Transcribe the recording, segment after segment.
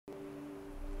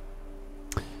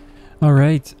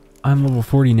Alright, I'm level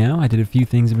 40 now. I did a few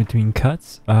things in between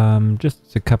cuts.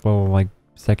 Just a couple like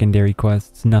secondary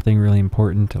quests, nothing really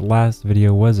important. Last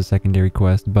video was a secondary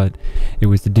quest, but it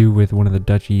was to do with one of the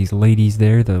duchy's ladies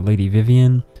there, the Lady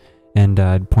Vivian. And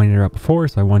I'd pointed her out before,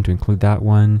 so I wanted to include that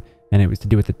one. And it was to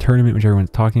do with the tournament, which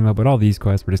everyone's talking about, but all these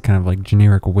quests were just kind of like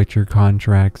generic Witcher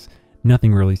contracts.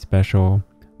 Nothing really special.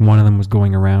 One of them was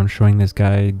going around showing this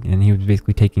guy, and he was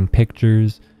basically taking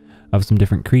pictures of some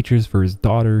different creatures for his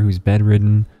daughter who's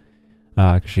bedridden,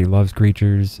 because she loves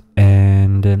creatures.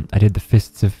 And I did the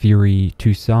Fists of Fury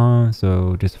Toussaint,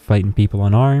 so just fighting people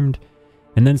unarmed.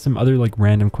 And then some other like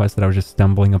random quests that I was just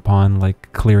stumbling upon,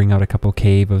 like clearing out a couple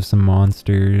cave of some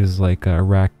monsters, like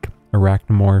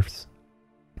arachnomorphs.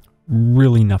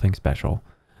 Really nothing special.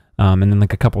 And then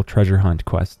like a couple treasure hunt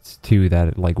quests too,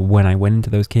 that like when I went into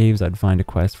those caves, I'd find a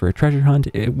quest for a treasure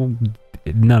hunt.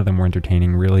 None of them were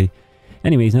entertaining really.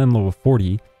 Anyways, now I'm level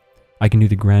 40. I can do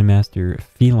the Grandmaster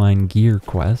Feline Gear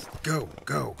quest. Go.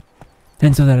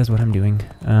 And so that is what I'm doing.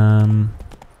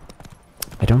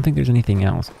 I don't think there's anything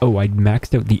else. Oh, I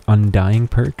maxed out the Undying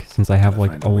perk since I have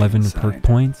like 11 perk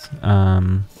points.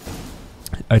 I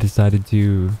decided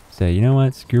to say, you know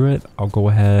what, screw it. I'll go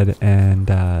ahead and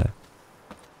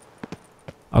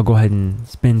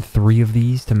spend 3 of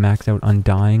these to max out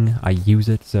Undying. I use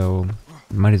it, so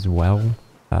might as well.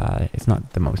 It's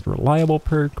not the most reliable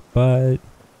perk, but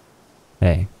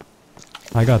hey,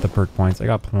 I got the perk points. I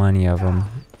got plenty of them.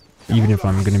 Even if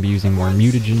I'm going to be using more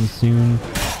mutagens soon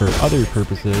for other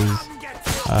purposes,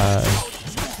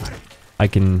 I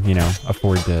can, you know,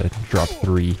 afford to drop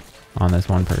 3 on this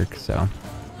one perk, so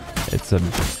it's a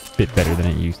bit better than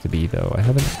it used to be, though. I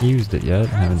haven't used it yet.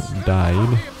 I haven't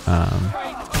died.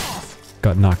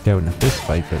 Got knocked out in a fist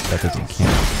fight, but that doesn't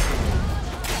count.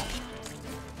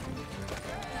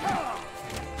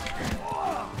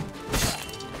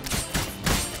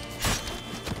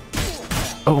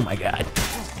 Oh my god.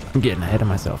 I'm getting ahead of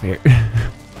myself here.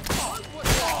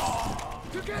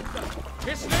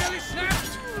 It's nearly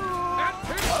snapped!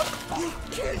 You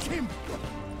killed him!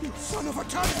 You son of a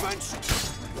turnbench!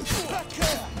 Back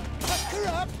her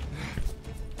up!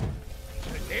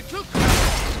 Little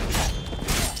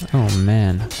Oh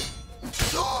man.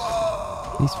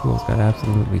 These fools got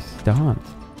absolutely stomped.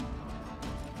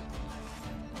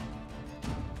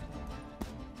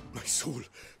 My soul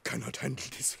cannot handle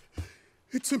this.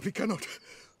 It simply cannot.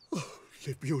 Oh,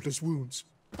 Lebioda's wounds.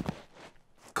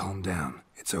 Calm down.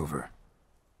 It's over.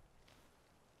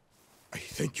 I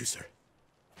thank you, sir.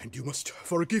 And you must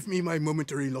forgive me my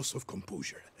momentary loss of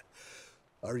composure.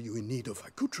 Are you in need of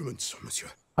accoutrements,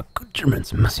 monsieur?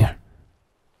 Accoutrements, monsieur.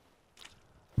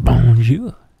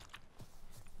 Bonjour.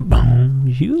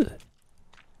 Bonjour.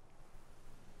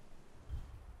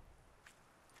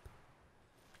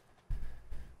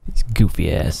 These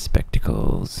goofy ass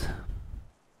spectacles.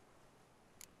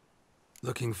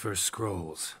 Looking for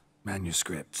scrolls,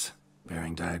 manuscripts,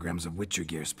 bearing diagrams of Witcher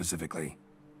gear specifically.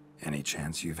 Any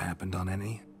chance you've happened on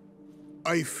any?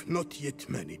 I've not yet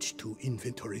managed to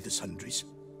inventory the sundries.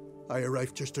 I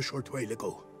arrived just a short while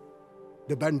ago.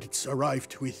 The bandits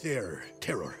arrived with their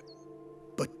terror.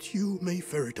 But you may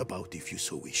ferret about if you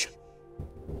so wish.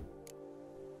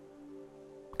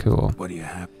 Cool. What do you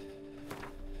have?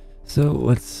 So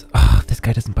let's... Oh, this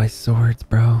guy doesn't buy swords,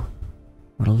 bro.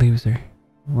 What a loser.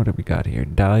 What do we got here?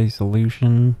 Dye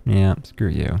solution? Yeah, screw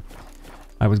you.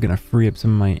 I was gonna free up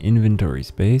some of my inventory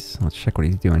space. Let's check what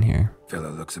he's doing here.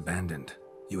 Fellow looks abandoned.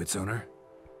 You its owner?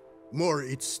 More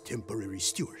its temporary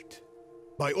steward.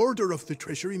 By order of the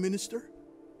Treasury Minister,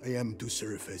 I am to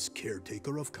serve as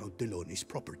caretaker of Count Deloni's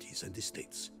properties and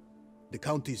estates. The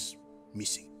Count is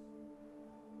missing.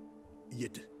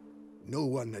 Yet, no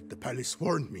one at the palace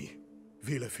warned me.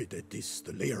 Villafedet is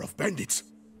the lair of bandits.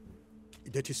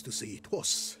 That is to say it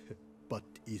was, but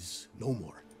is no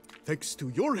more. Thanks to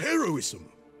your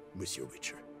heroism, Monsieur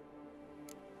Witcher.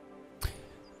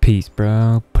 Peace,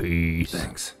 bro. Peace.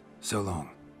 Thanks. So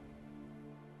long.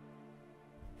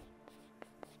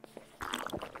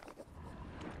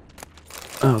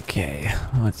 Okay,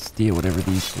 let's steal whatever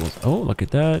these fools... Oh, look at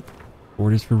that.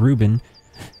 Orders for Reuben.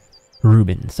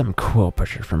 Reuben, some quill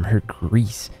pusher from her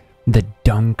Greece. The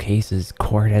dung case's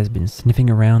court has been sniffing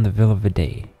around the Villa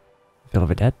Vedet. Villa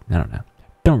Vedet? I don't know.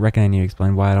 Don't reckon I need to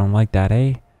explain why I don't like that,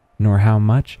 eh? Nor how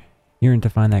much. You're in to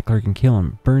find that clerk and kill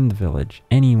him. Burn the village.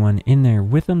 Anyone in there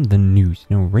with him, the noose.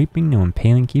 No raping, no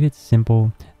impaling. Keep it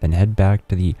simple. Then head back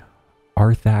to the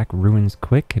Arthak ruins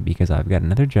quick, because I've got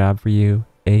another job for you.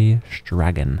 A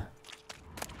Stragon.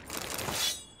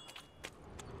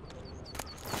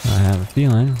 I have a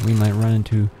feeling we might run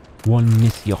into one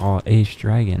Monsieur A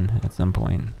Stragon at some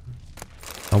point.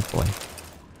 Hopefully.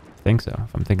 think so,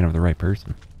 if I'm thinking of the right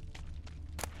person.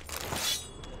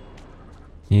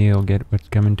 He'll get what's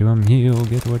coming to him. He'll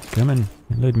get what's coming.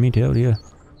 Let me tell you.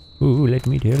 Ooh, let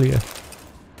me tell you.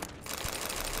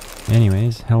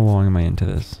 Anyways, how long am I into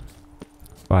this?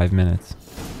 5 minutes.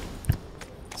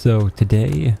 So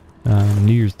today,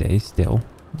 New Year's Day still,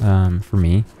 for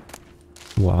me,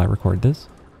 while I record this.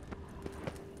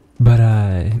 But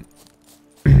I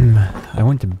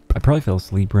probably fell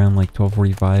asleep around like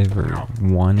 12:45 or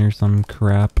 1 or some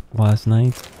crap last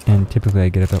night. And typically I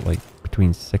get up at like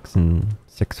between 6 and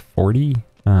 6:40.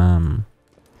 And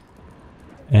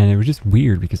it was just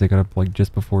weird because I got up like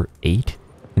just before 8.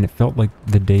 And it felt like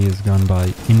the day has gone by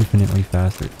infinitely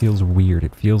faster. It feels weird.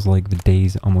 It feels like the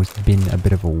day's almost been a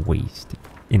bit of a waste,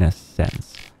 in a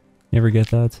sense. You ever get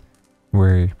that?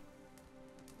 Where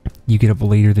you get up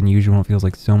later than usual and it feels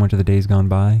like so much of the day's gone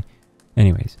by?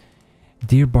 Anyways,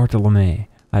 dear Bartolome,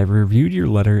 I have reviewed your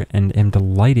letter and am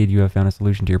delighted you have found a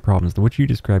solution to your problems. The which you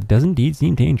described does indeed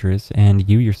seem dangerous, and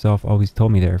you yourself always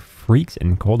told me they are freaks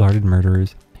and cold-hearted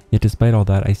murderers. Yet despite all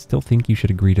that, I still think you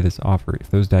should agree to this offer. If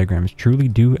those diagrams truly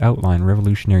do outline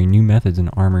revolutionary new methods in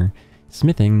armor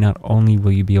smithing, not only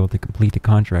will you be able to complete the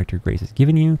contract your grace has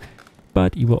given you,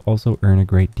 but you will also earn a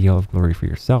great deal of glory for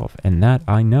yourself, and that,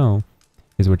 I know,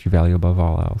 is what you value above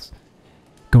all else.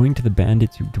 Going to the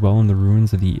bandits who dwell in the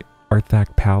ruins of the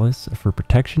Arthak Palace for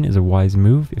protection is a wise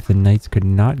move. If the knights could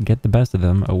not get the best of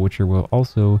them, a witcher will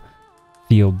also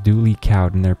feel duly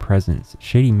cowed in their presence.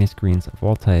 Shady miscreants of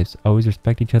all types always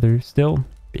respect each other. Still,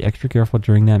 be extra careful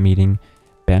during that meeting.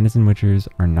 Bandits and witchers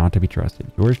are not to be trusted.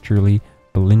 Yours truly,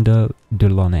 Belinda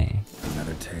Delaunay.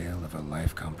 Another tale of a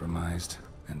life compromised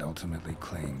and ultimately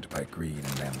claimed by greed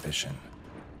and ambition.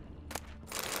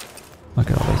 Look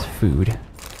at all this food.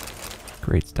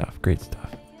 Great stuff, great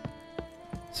stuff.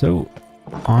 So,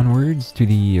 onwards to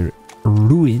the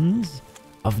ruins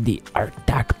of the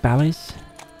Arthak Palace.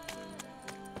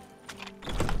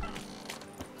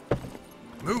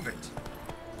 Move it.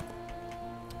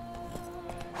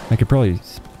 I could probably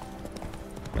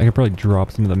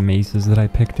drop some of the maces that I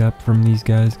picked up from these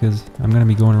guys, because I'm going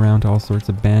to be going around to all sorts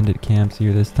of bandit camps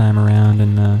here this time around,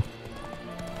 and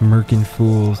murking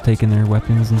fools taking their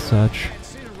weapons and such.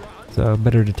 So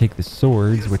better to take the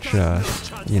swords, which,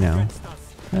 you know.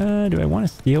 Do I want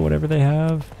to steal whatever they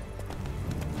have?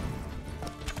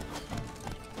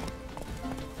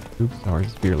 Oops,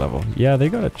 horse fear level. Yeah, they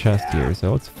got a chest here,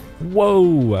 so let's...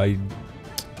 Whoa!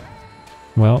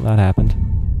 Well, that happened.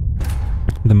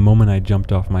 The moment I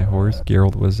jumped off my horse,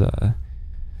 Geralt was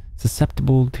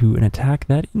susceptible to an attack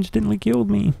that instantly killed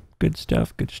me. Good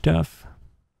stuff, good stuff.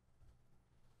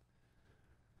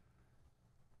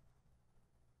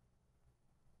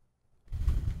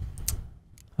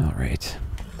 Alright,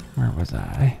 where was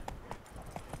I?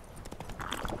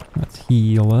 Let's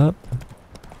heal up,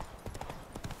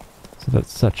 so that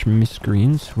such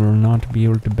miscreants will not be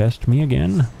able to best me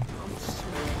again.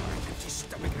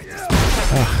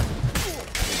 Ugh.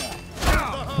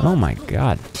 Oh my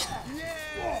god.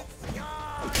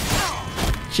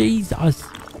 Jesus!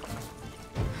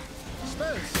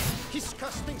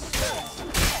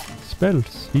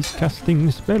 Spells. He's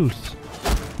casting spells.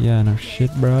 Yeah, no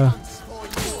shit, bruh.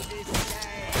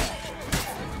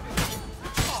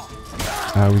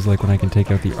 I always like when I can take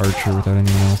out the archer without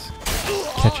anyone else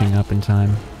catching up in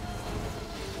time.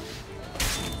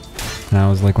 And I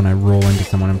always like when I roll into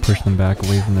someone and push them back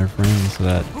away from their friends so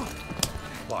that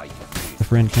the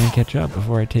friend can't catch up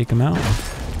before I take him out.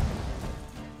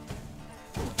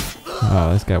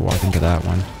 Oh, this guy walked into that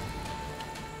one.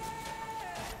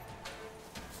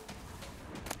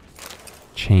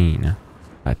 Chain.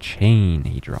 A chain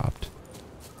he dropped.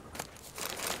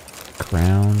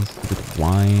 Crowns, with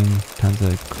wine, tons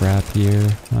of crap here.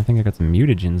 I think I got some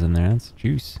mutagens in there. That's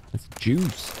juice. That's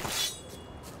juice.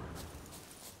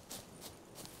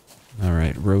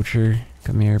 Alright, Roacher,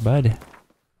 come here, bud.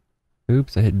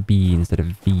 Oops, I hit B instead of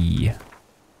V.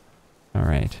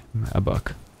 Alright, a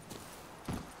book.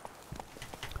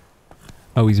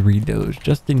 Always read those,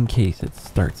 just in case it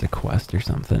starts a quest or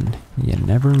something. You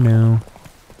never know.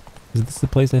 Is this the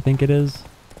place I think it is?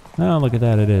 Oh, look at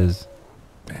that, it is.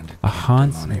 A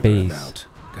Haunt's base.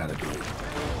 Gotta be.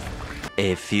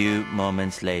 A few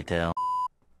moments later.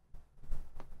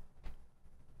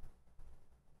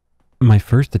 My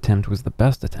first attempt was the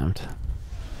best attempt.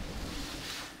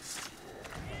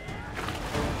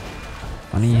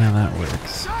 Funny how that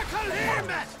works.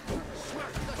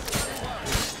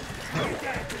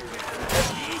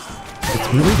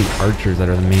 It's really the archers that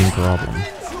are the main problem.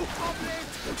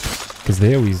 Because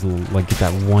they always like get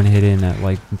that one hit in that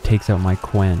like takes out my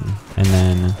Quen, and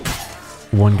then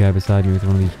one guy beside me with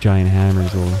one of these giant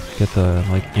hammers will get the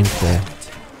like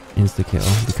insta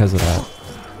kill because of that.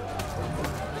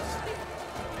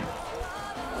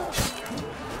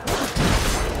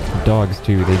 Dogs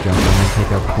too, they jump in and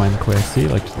take out Gwen quick. See,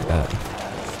 like just like that.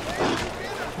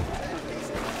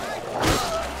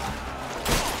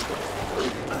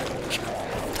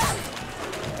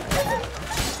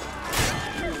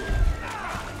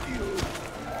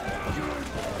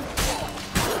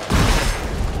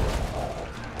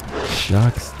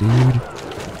 Shucks, dude.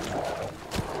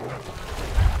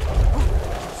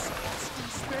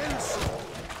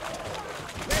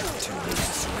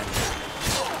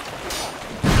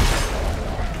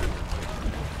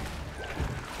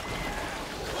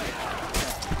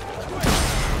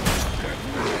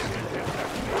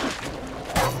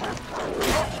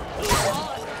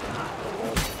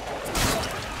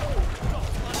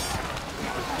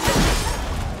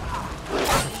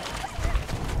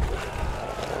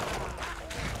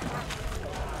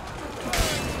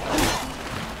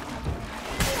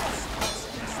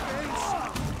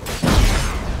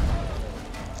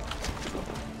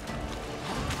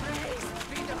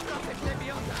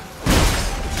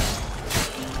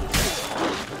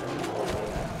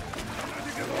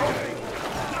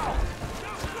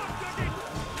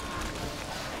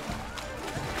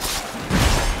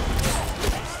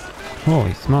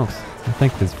 Holy smokes. I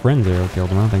think his friend Zero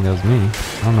killed him. I don't think that was me.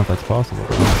 I don't know if that's possible.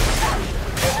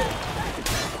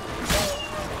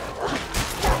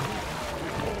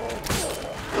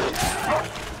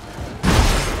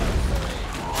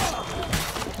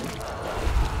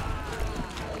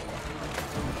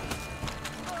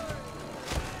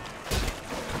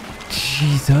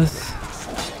 Jesus.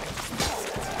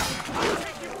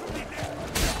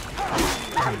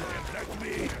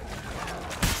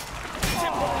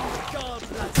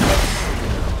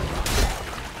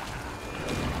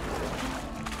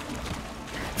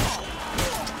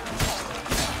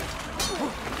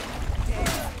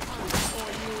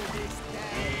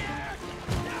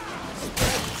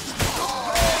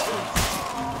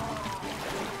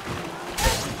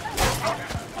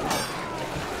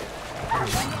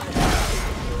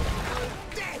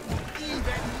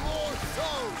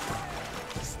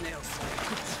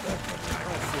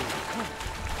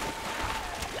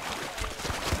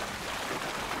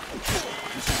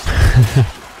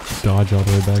 Dodge all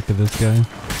the way back to this guy.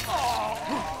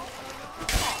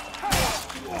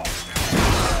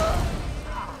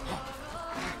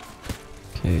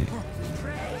 Okay.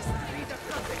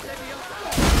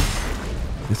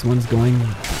 This one's going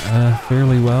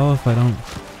fairly well if I don't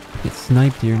get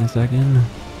sniped here in a second.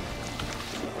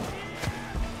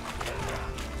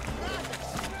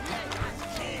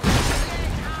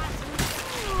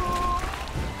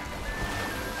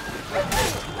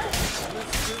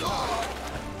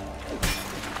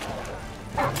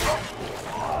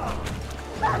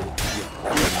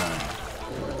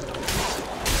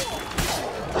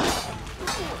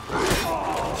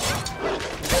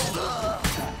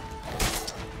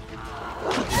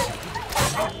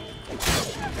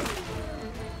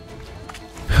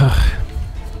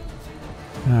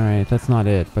 Alright, that's not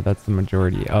it, but that's the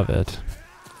majority of it.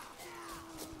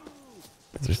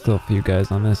 There's still a few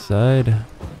guys on this side.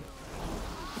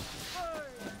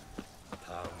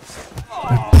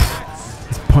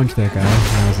 Let's punch that guy,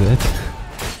 that was it.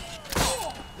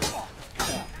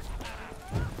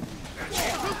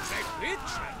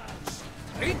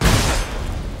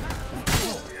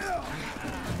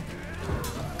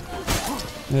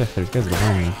 Yeah, there's guys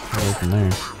behind me. Away from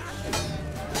there.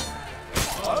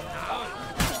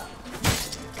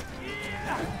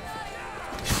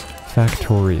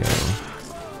 Factorio.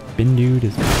 Bindude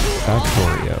is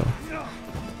Factorio.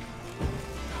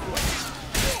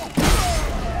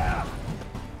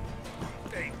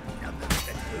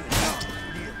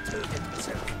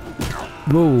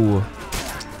 Whoa.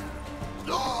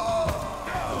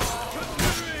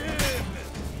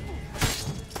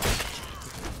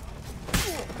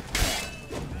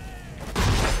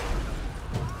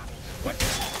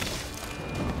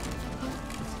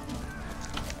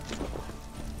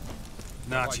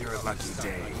 Not your lucky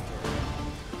day.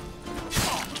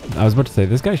 I was about to say,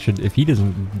 this guy should, if he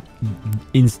doesn't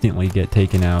instantly get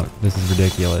taken out, this is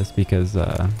ridiculous because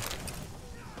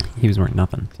he was wearing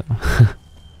nothing, so.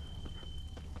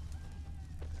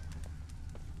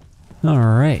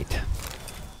 Alright.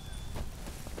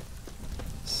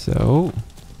 So,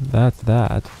 that's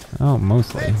that. Oh,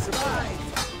 mostly.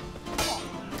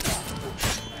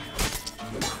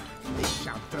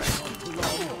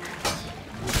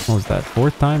 What was that?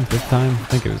 Fourth time? Fifth time? I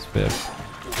think it was fifth.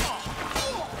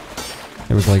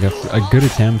 It was like a good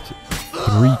attempt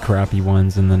 3 crappy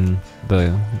ones and then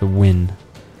the win.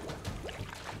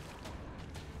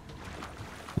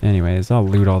 Anyways, I'll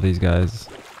loot all these guys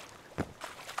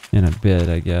in a bit,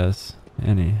 I guess.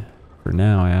 For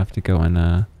now, I have to go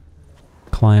and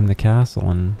climb the castle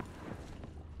and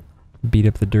beat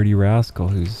up the dirty rascal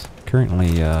who's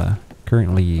currently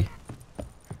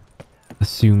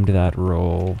assumed that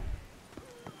role.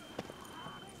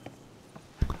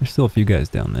 There's still a few guys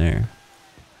down there.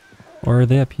 Or are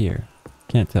they up here?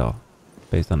 Can't tell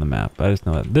based on the map. I just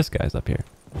know that this guy's up here.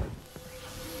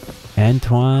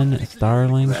 Antoine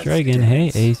Starling Dragon.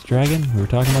 Hey, Ace Dragon. We were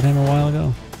talking about him a while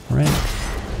ago, right?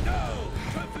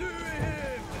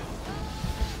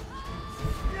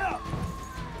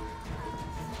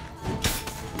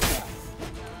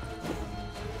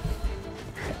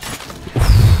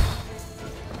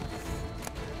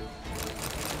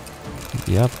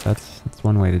 Yep, that's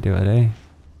one way to do it, eh?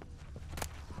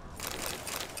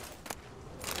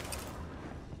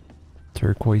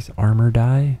 Turquoise armor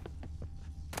die.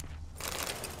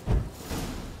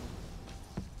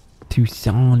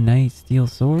 Tucson Knight Steel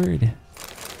Sword.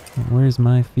 Where's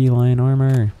my feline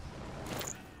armor?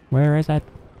 Where is it?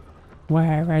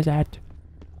 Where is it?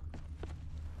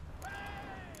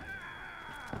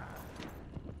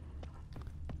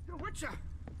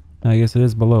 I guess it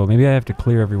is below. Maybe I have to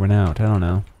clear everyone out. I don't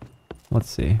know. Let's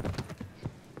see.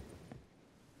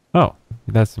 Oh,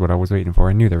 that's what I was waiting for.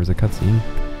 I knew there was a cutscene.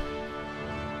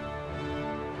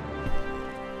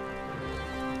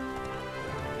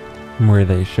 Where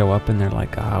they show up and they're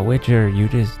like, "Ah, Witcher, you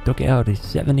just took out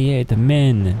 78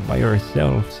 men by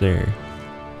yourself, sir.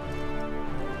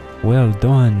 Well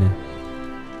done."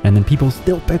 And then people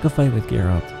still pick a fight with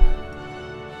Geralt.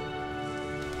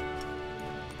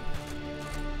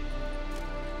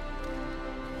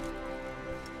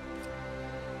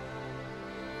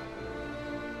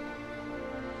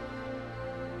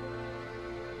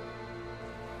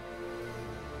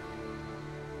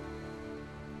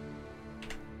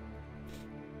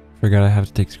 Forgot I have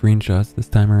to take screenshots this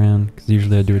time around, because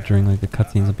usually I do it during like the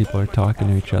cutscenes when people are talking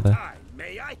to each other.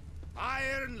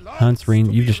 Hunt's range,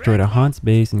 you've destroyed a Hunt's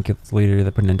base and killed its leader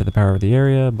that put an end to the power of the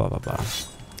area, blah blah blah.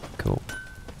 Cool.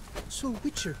 So,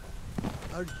 Witcher,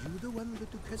 are you the one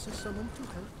that Duchessa summoned to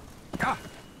help?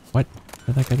 What? What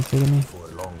did that guy just say to me? Before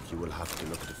long, you will have to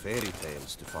look to fairy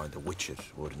tales to find a Witcher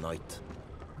or knight.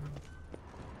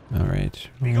 Alright,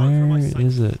 where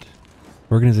is it?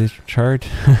 Organization chart?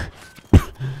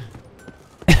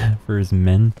 For his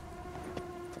men.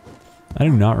 I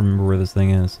do not remember where this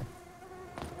thing is.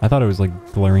 I thought it was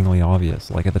like glaringly obvious,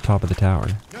 like at the top of the tower.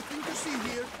 Nothing to see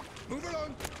here. Move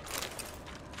along.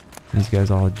 These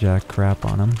guys all jack crap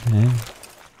on him, eh?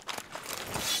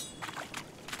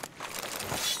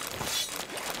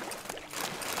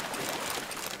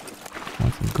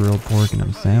 Want some grilled pork and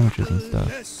them sandwiches and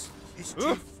stuff.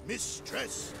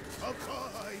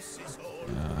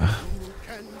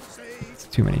 It's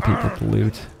too many people to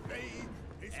loot.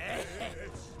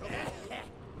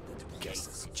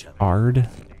 Ard?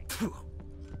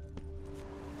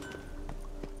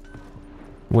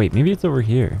 Wait, maybe it's over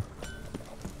here.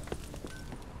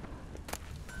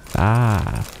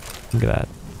 Ah, look at that.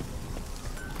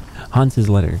 Hans's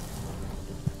letter.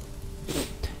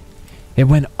 It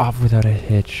went off without a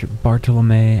hitch.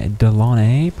 Bartolome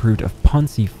Delaunay proved a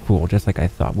poncy fool, just like I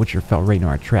thought. Witcher fell right into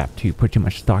our trap, too. Put too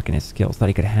much stock in his skills, thought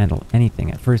he could handle anything.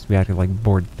 At first, we acted like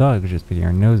bored thugs, just picking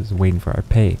our noses, waiting for our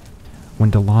pay. When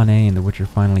Delaunay and the Witcher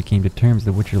finally came to terms,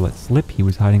 the Witcher let slip he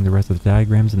was hiding the rest of the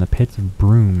diagrams in the pits of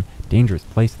Broom. Dangerous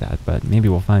place that, but maybe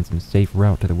we'll find some safe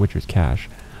route to the Witcher's cache.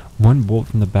 One bolt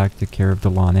from the back took care of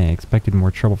Delaunay. Expected more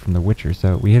trouble from the Witcher,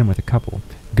 so we hit him with a couple.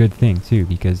 Good thing, too,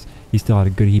 because he still had a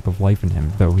good heap of life in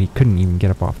him, though he couldn't even get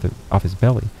up off his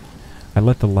belly. I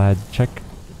let the lads check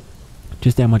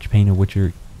just how much pain a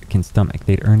Witcher can stomach.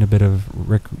 They'd earned a bit of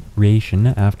recreation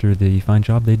after the fine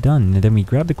job they'd done, and then we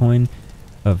grabbed the coin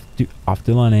off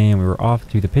Delaunay, and we were off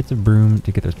to the pits of Broom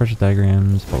to get those precious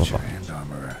diagrams, blah blah blah. And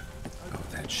armor. Oh,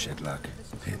 that shit luck.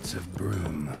 Pits of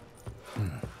Broom.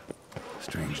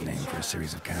 Strange name for a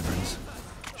series of caverns.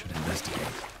 Should investigate.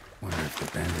 Wonder if the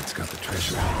bandits got the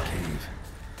treasure out of the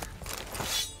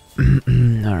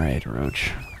cave. Alright,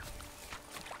 Roach.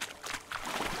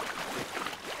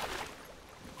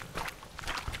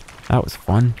 That was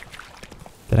fun.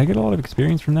 Did I get a lot of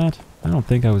experience from that? I don't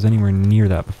think I was anywhere near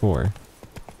that before.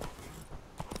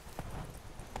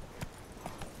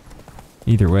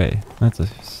 Either way, that's a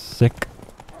sick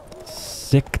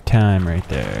time right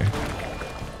there.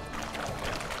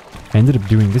 I ended up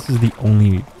doing, this is the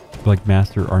only like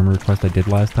Master Armor quest I did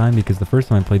last time, because the first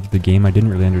time I played through the game, I didn't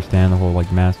really understand the whole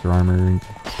like Master Armor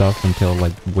stuff until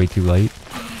like way too late.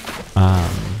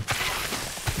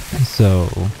 So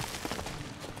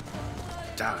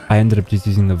I ended up just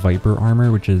using the Viper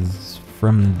armor, which is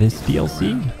from this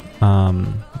DLC.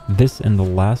 This and the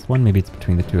last one, maybe it's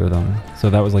between the two of them. So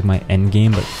that was like my end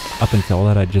game, but up until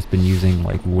that, I'd just been using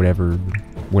like whatever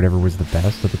was the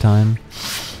best at the time,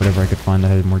 whatever I could find that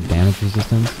had more damage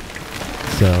resistance.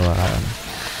 So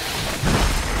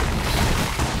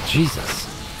Jesus,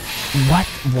 what?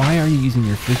 Why are you using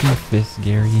your freaking fists,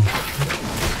 Gary? You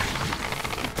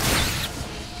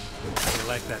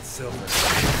like that silver?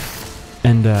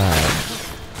 And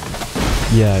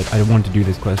yeah, I wanted to do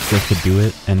this quest just to do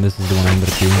it, and this is the one I ended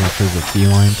up doing after the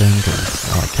feline thing,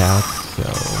 because cats, so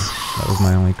that was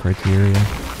my only criteria.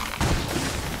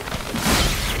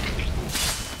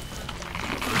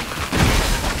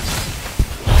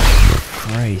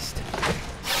 Christ.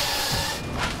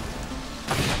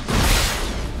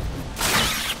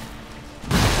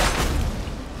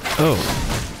 Oh.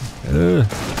 Ugh.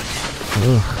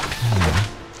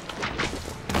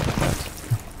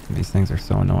 These things are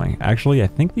so annoying. Actually, I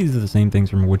think these are the same things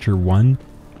from Witcher 1.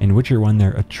 In Witcher 1,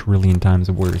 they're a trillion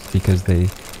times worse because they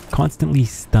constantly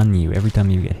stun you. Every time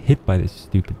you get hit by this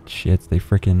stupid shits, they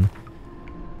frickin'...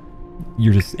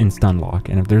 You're just in stun lock.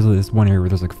 And if there's this one area where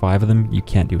there's like 5 of them, you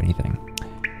can't do anything.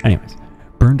 Anyways,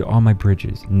 burned all my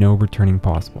bridges. No returning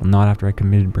possible. Not after I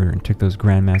committed murder and took those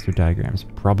Grandmaster diagrams.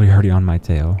 Probably already on my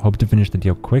tail. Hope to finish the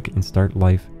deal quick and start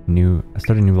a new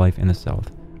life in the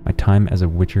south. My time as a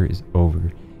Witcher is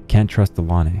over. Can't trust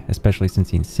Delane, especially since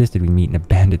he insisted we meet in a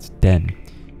bandit's den.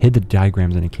 Hid the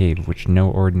diagrams in a cave, which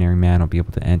no ordinary man will be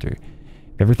able to enter.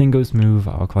 If everything goes smooth,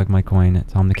 I'll collect my coin,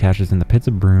 tell him the cash is in the pits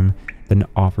of broom, then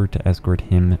offer to escort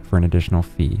him for an additional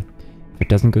fee. If it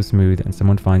doesn't go smooth and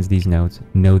someone finds these notes,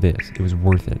 know this, it was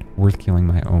worth it. Worth killing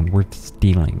my own, worth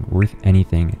stealing, worth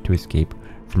anything to escape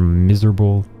from a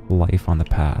miserable life on the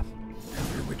path.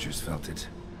 Every Witcher's felt it.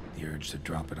 The urge to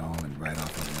drop it all and ride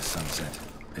off into the sunset.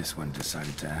 This one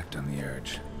decided to act on the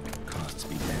urge. Costs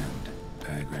be damned.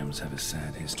 Diagrams have a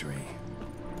sad history,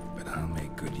 but I'll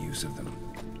make good use of them.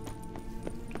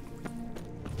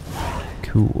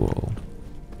 Cool.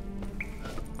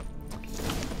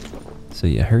 So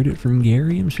you heard it from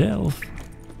Gary himself.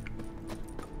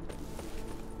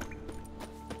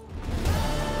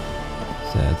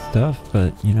 Sad stuff,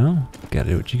 but you know,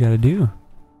 gotta do what you gotta do.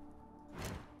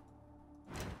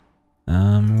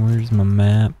 Where's my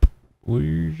map?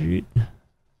 Where's it?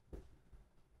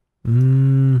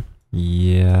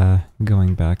 Yeah,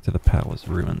 going back to the palace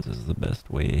ruins is the best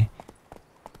way.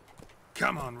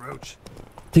 Come on, Roach.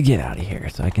 To get out of here,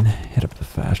 so I can hit up the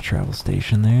fast travel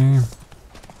station there.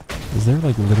 Is there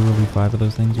like literally 5 of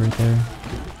those things right there?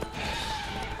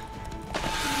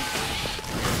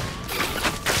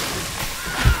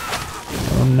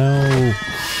 Oh no!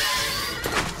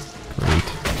 Great.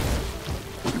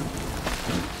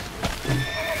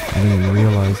 I didn't even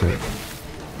realize that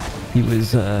he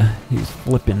was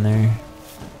flipping there.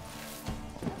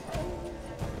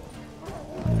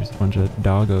 There's a bunch of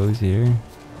doggos here.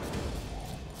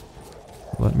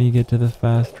 Let me get to the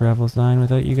fast travel sign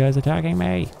without you guys attacking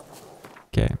me.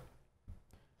 Okay.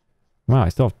 Wow, I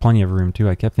still have plenty of room too.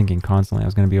 I kept thinking constantly I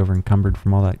was going to be over encumbered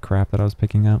from all that crap that I was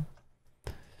picking up.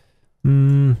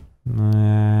 This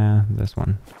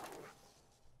one.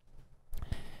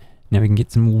 Now we can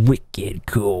get some wicked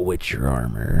cool Witcher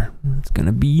armor. It's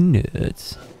gonna be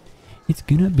nuts. It's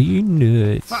gonna be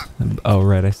nuts. Oh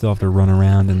right, I still have to run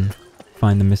around and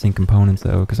find the missing components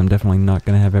though, because I'm definitely not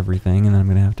gonna have everything, and then I'm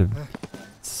gonna have to...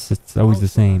 It's always the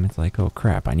same. It's like, oh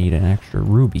crap, I need an extra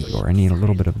ruby, or I need a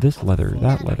little bit of this leather,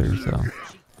 that leather, so...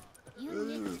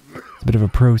 It's a bit of a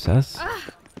process.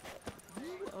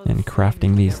 And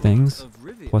crafting these things.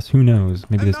 Plus, who knows,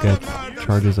 maybe this guy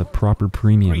charges a proper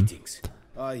premium.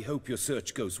 I hope your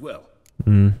search goes well.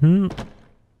 Mm-hmm.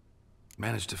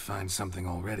 Managed to find something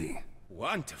already.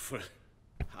 Wonderful.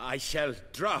 I shall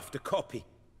draft a copy.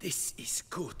 This is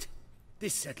good.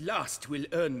 This at last will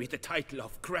earn me the title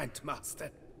of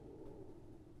Grandmaster.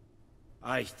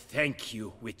 I thank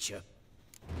you, Witcher.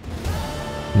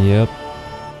 Yep.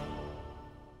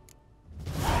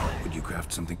 Would you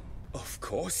craft something? Of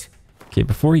course. Okay,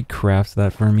 before he crafts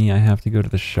that for me, I have to go to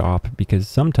the shop, because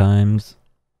sometimes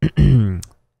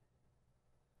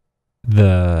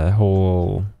the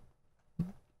whole...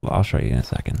 Well, I'll show you in a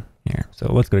second. Here,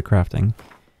 so let's go to crafting.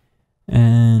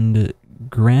 And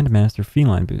Grandmaster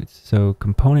Feline Boots. So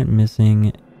component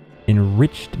missing,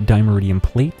 enriched dimeridium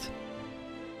plate,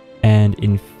 and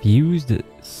infused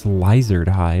slizered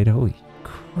hide. Holy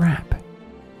crap.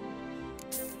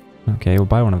 Okay, we'll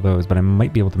buy one of those, but I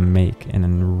might be able to make an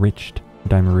enriched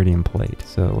dimeridium plate.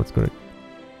 So let's go to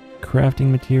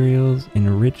crafting materials,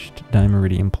 enriched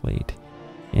dimeridium plate.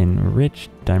 Enriched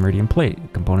dimeridium plate.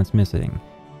 Components missing.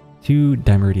 2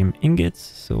 dimeridium ingots.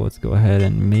 So let's go ahead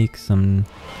and make some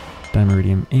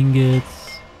dimeridium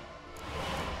ingots.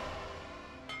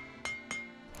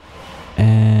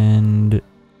 And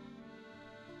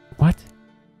what?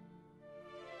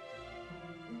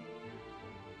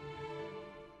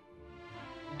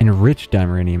 Enriched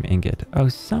dimeridium ingot. Oh,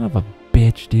 son of a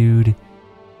bitch, dude.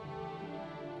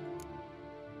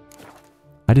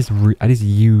 I just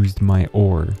used my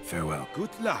ore. Farewell. Good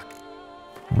luck.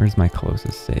 Where's my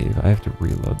closest save? I have to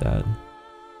reload that.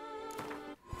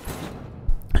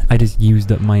 I just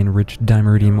used up my enriched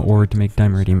dimeridium ore to make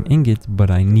dimeridium ingots,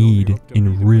 but I need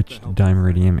enriched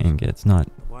dimeridium ingots, not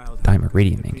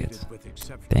dimeridium ingots.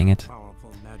 Dang it.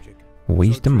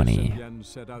 Waste of money.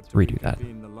 Let's redo that.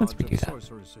 Let's redo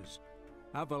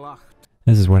that.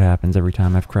 This is what happens every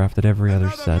time I've crafted every other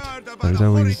set. There's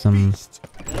always some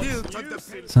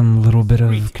little bit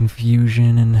of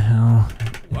confusion in how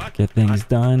to get things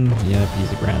done. Yep,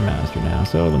 he's a Grandmaster now.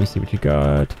 So let me see what you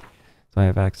got. So I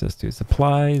have access to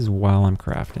supplies while I'm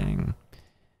crafting.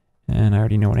 And I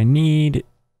already know what I need.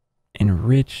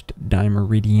 Enriched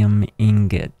dimeridium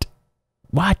ingot.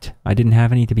 What? I didn't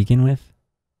have any to begin with?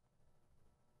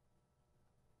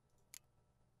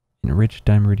 Enriched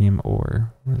dimeridium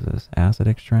ore. What is this? Acid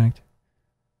extract?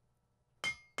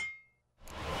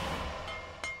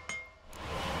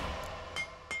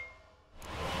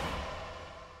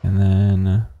 And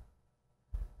then...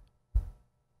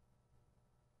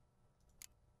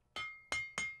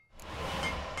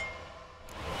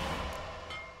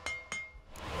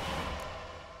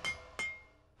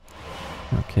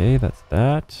 okay, that's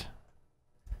that.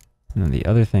 And then the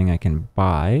other thing I can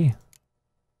buy...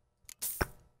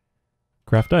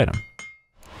 craft item.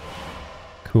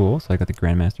 Cool, so I got the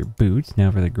Grandmaster boots.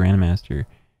 Now for the Grandmaster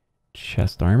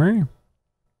chest armor.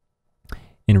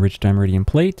 Enriched dimeridium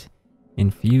plate.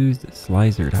 Infused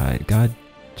slicered hide. God,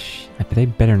 they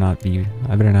better not be...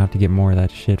 I better not have to get more of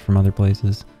that shit from other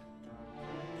places.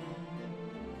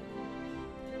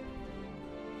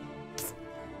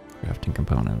 Crafting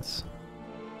components.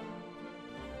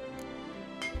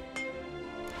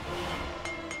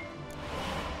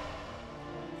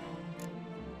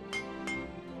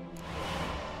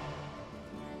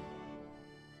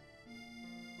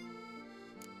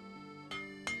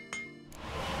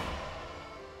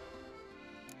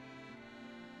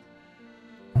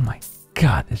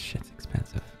 God, this shit's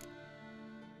expensive.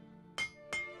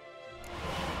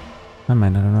 I might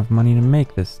not have enough money to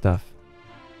make this stuff.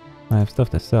 I have stuff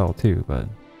to sell too, but...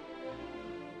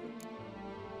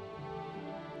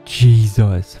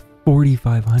 Jesus!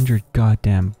 4,500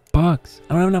 goddamn bucks!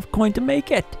 I don't have enough coin to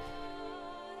make it!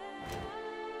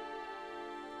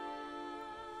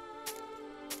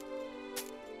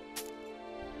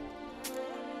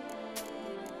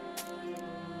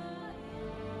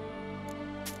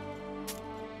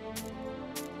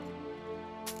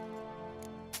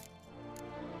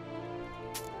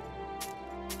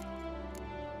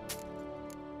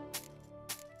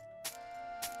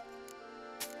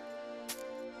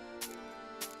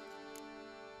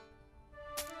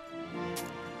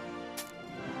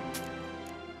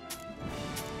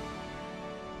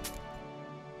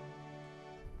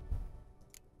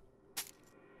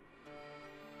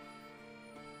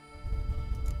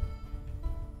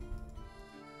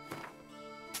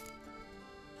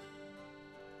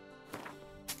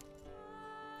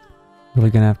 Really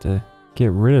gonna have to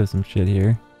get rid of some shit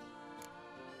here.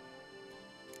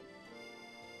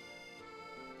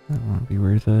 That won't be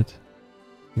worth it.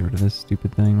 Get rid of this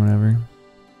stupid thing, whatever.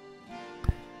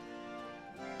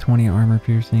 20 armor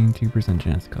piercing, 2%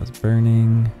 chance to cause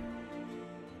burning.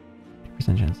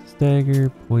 2% chance to stagger,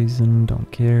 poison,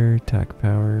 don't care, attack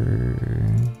power,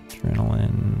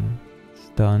 adrenaline,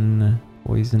 stun,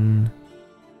 poison.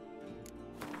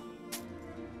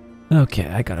 Okay,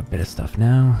 I got a bit of stuff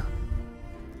now.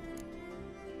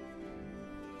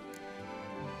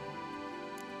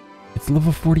 It's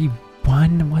level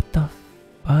 41? What the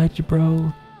fudge,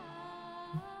 bro?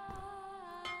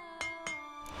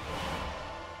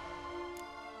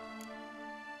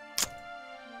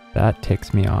 That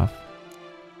ticks me off.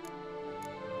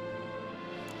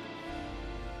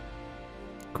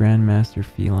 Grandmaster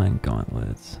Feline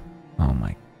Gauntlets. Oh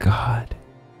my god.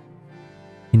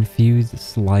 Infused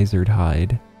slicered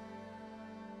hide.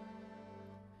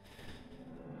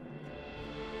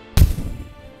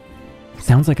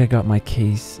 Sounds like I got my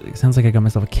case. It sounds like I got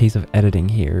myself a case of editing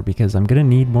here because I'm gonna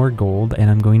need more gold and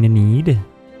I'm going to need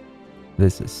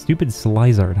This stupid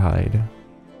Slizard hide.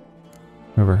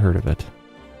 Never heard of it.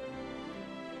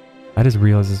 I just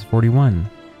realized it's 41.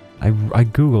 I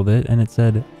googled it and it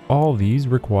said all these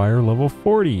require level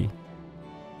 40.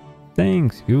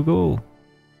 Thanks, Google.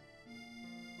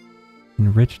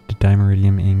 Enriched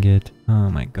dimeridium ingot. Oh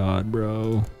my god,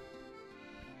 bro.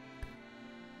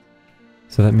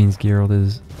 So that means Geralt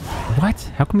is... What?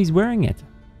 How come he's wearing it?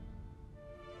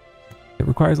 It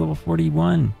requires level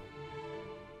 41.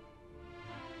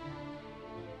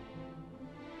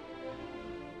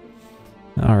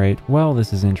 Alright, well,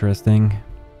 this is interesting.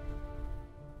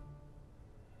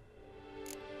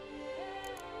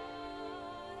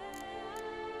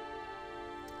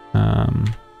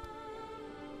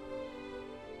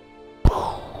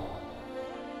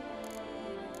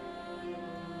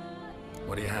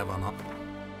 What do you have on?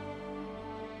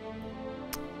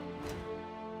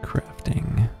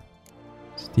 Crafting.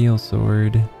 Steel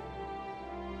sword.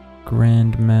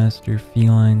 Grandmaster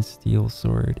Feline Steel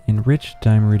Sword. Enriched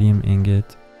Dimeridium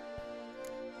Ingot.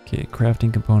 Okay,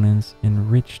 crafting components.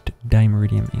 Enriched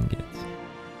Dimeridium Ingot.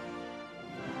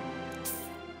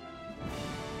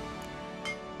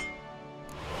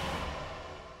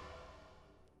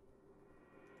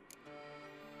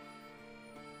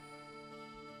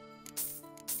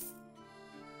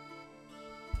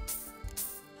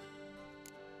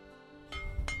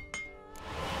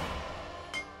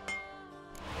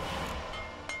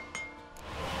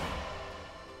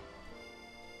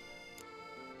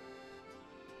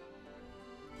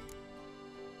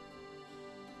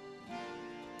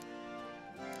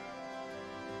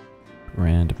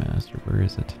 Grandmaster, where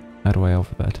is it? How do I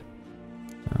alphabet?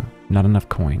 Not enough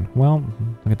coin. Well,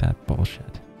 look at that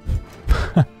bullshit.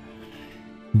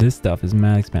 This stuff is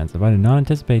mad expensive. I did not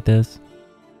anticipate this.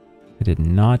 I did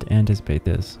not anticipate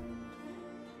this.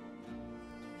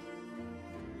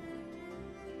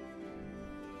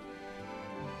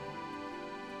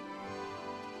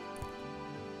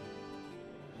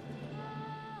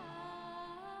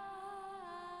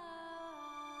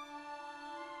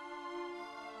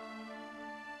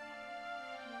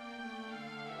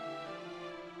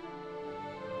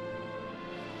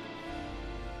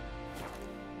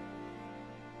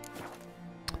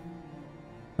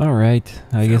 Alright,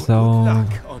 I guess I'll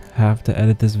have to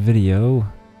edit this video.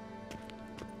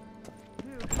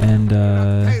 And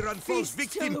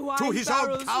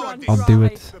I'll do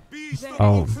it.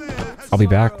 I'll be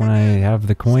back when I have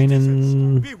the coin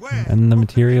and the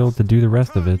material to do the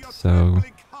rest of it. So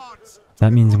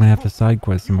that means I'm gonna have to side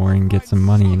quest some more and get some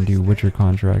money and do Witcher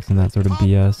contracts and that sort of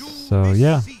BS. So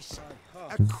yeah,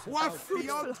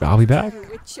 I'll be back.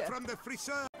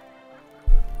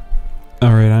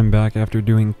 Alright, I'm back after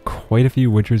doing quite a few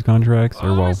Witcher's contracts,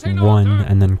 or well, one,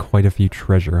 and then quite a few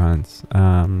treasure hunts.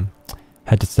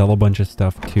 Had to sell a bunch of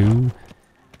stuff too,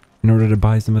 in order to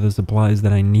buy some of the supplies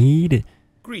that I need.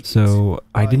 So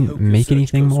I didn't make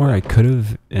anything more. I could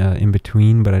have in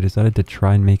between, but I decided to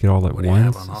try and make it all at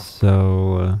once.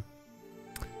 So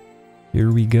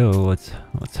here we go. Let's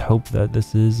hope that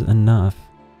this is enough.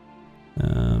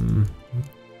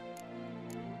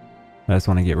 I just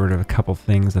want to get rid of a couple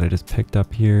things that I just picked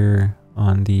up here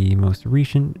on the most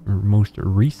recent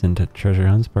treasure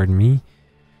hunts, pardon me,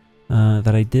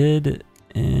 that I did,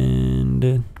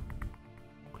 and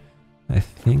I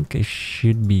think I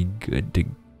should be good to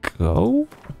go.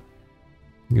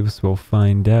 I guess we'll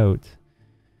find out.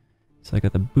 So I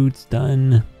got the boots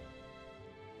done,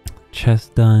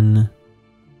 chest done.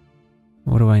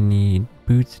 What do I need?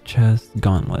 Boots, chest,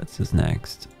 gauntlets is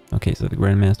next. Okay, so the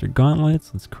Grandmaster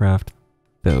gauntlets, let's craft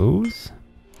those.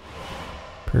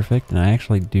 Perfect, and I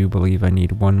actually do believe I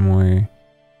need one more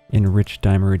enriched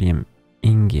dimeridium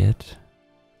ingot.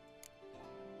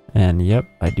 And yep,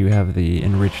 I do have the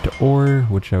enriched ore,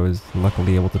 which I was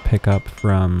luckily able to pick up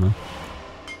from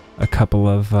a couple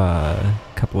of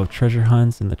treasure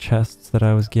hunts in the chests that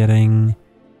I was getting.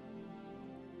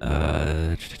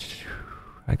 I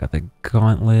got the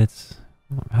gauntlets.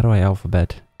 How do I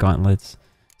alphabet? Gauntlets.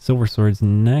 Silver sword's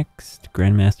next.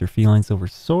 Grandmaster Feline Silver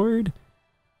Sword.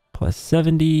 Plus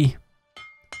 70.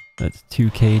 That's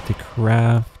 2k to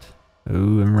craft.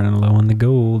 Ooh, I'm running low on the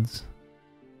golds.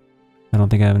 I don't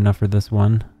think I have enough for this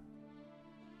one.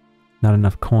 Not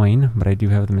enough coin, but I do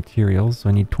have the materials, so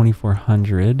I need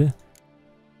 2400.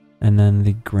 And then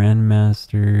the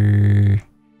Grandmaster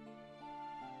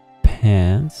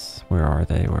pants. Where are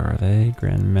they? Where are they?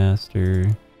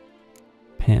 Grandmaster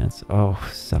pants. Oh,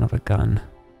 son of a gun.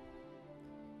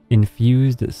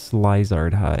 Infused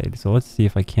Slizard hide. So let's see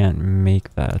if I can't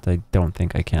make that. I don't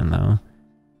think I can though.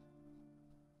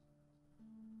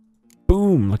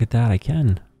 Boom! Look at that, I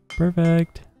can.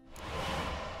 Perfect.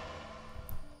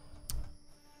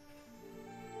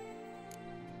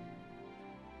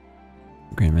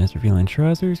 Grandmaster Feline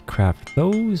trousers. Craft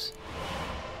those.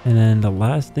 And then the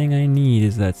last thing I need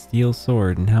is that steel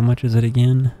sword. And how much is it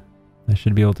again? I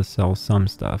should be able to sell some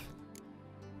stuff.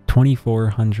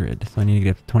 2,400. So I need to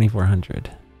get 2,400.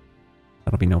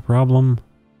 That'll be no problem.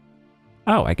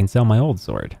 Oh, I can sell my old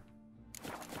sword.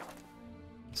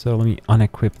 So let me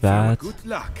unequip that. Good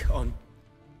luck on.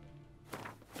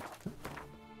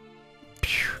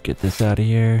 Get this out of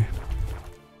here.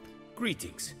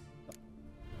 Greetings.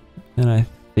 And I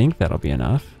think that'll be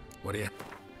enough. What do you...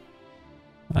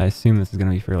 I assume this is going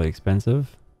to be fairly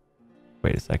expensive.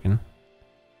 Wait a second.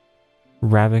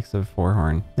 Ravix of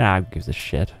Fourhorn. Ah, who gives a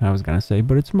shit? I was going to say,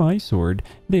 but it's my sword.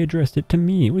 They addressed it to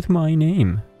me with my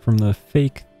name. From the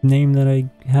fake name that I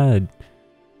had.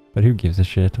 But who gives a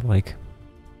shit? Like,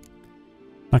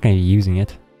 I'm not going to be using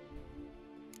it.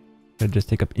 I'd just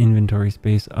take up inventory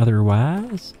space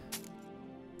otherwise.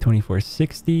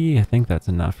 2460. I think that's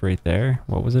enough right there.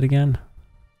 What was it again?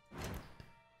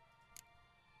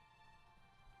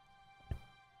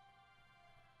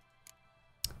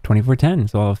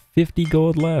 $24.10. So I'll have 50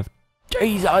 gold left.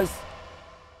 Jesus!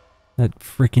 That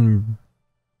freaking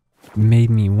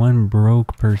made me one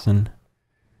broke person.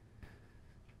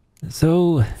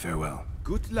 So Farewell.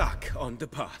 Good luck on the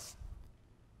path.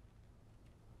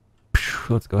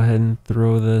 let's go ahead and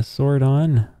throw the sword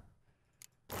on.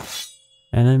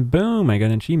 And then boom, I got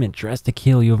an achievement. Dress to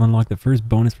kill. You have unlocked the first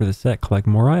bonus for the set. Collect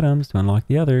more items to unlock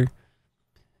the other.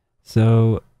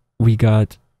 So we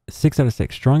got 6 out of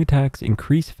 6. Strong attacks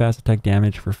increase fast attack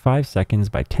damage for 5 seconds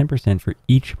by 10% for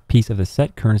each piece of the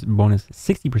set. Current bonus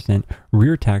 60%.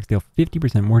 Rear attacks deal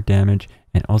 50% more damage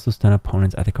and also stun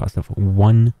opponents at the cost of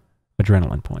 1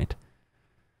 adrenaline point.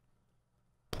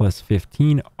 Plus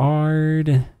 15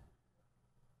 Ard.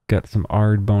 Got some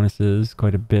Ard bonuses,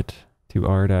 quite a bit to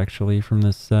Ard actually from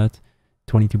this set.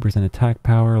 22% attack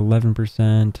power, 11%,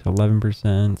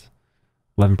 11%,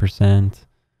 11%.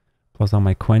 Plus all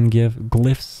my Quen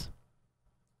glyphs.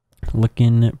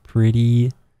 Looking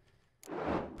pretty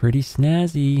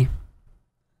snazzy.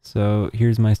 So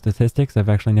here's my statistics. I've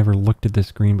actually never looked at this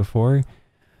screen before.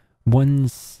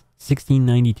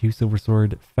 1692 silver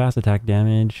sword, fast attack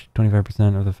damage,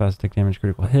 25% of the fast attack damage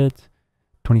critical hit.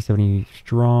 2070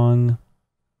 strong.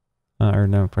 Or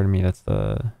no, pardon me, that's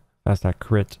the fast attack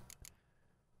crit.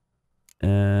 I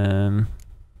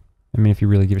mean, if you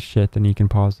really give a shit, then you can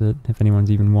pause it if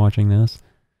anyone's even watching this.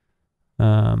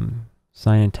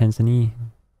 Sign intensity,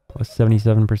 plus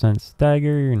 77%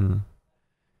 stagger, and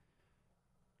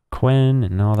Quen,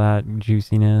 and all that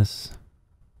juiciness.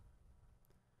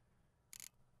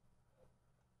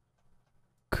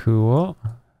 Cool.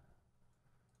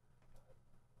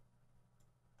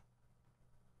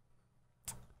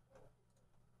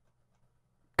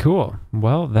 Cool.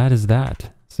 Well, that is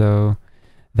that. So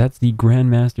that's the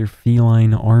Grandmaster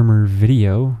Feline Armor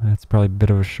video. That's probably a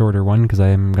bit of a shorter one because I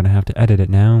am going to have to edit it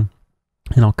now.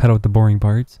 And I'll cut out the boring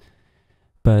parts.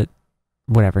 But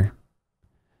whatever.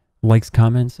 Likes,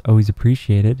 comments, always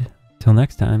appreciated. Till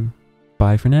next time.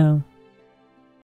 Bye for now.